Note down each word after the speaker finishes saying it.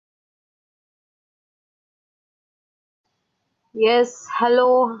Yes,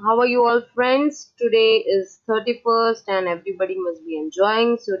 hello, how are you all friends? Today is 31st and everybody must be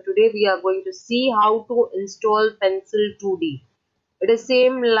enjoying. So today we are going to see how to install Pencil2D. It is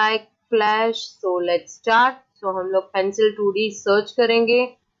same like Flash. So let's start. So हम लोग Pencil2D search करेंगे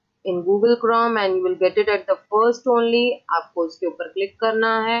in Google Chrome and you will get it at the first only. आपको उसके ऊपर click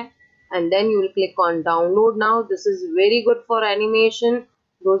करना है and then you will click on download now. This is very good for animation.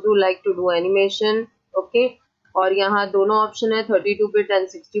 Those who like to do animation. Okay. और यहाँ दोनों option है 32 bit and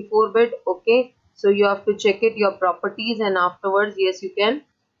 64 bit. Okay, so you have to check it your properties and afterwards yes you can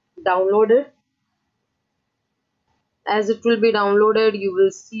download it. As it will be downloaded you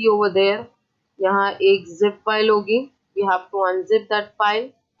will see over there यहाँ एक zip file होगी. We have to unzip that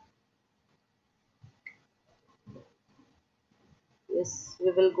file. Yes,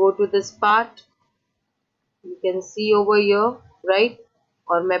 we will go to this part. You can see over here, right?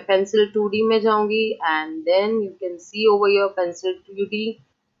 और मैं Pencil2D में जाऊंगी and then you can see over here Pencil2D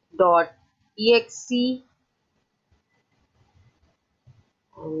dot exe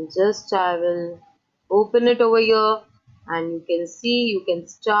and just I will open it over here and you can see you can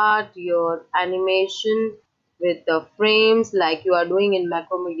start your animation with the frames like you are doing in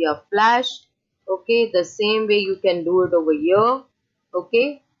Macromedia Flash. Okay, the same way you can do it over here.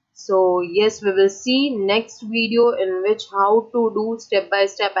 Okay, so yes, we will see next video in which how to do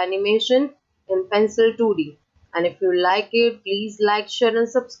step-by-step animation in Pencil 2D. And if you like it, please like, share and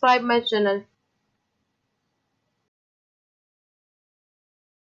subscribe my channel.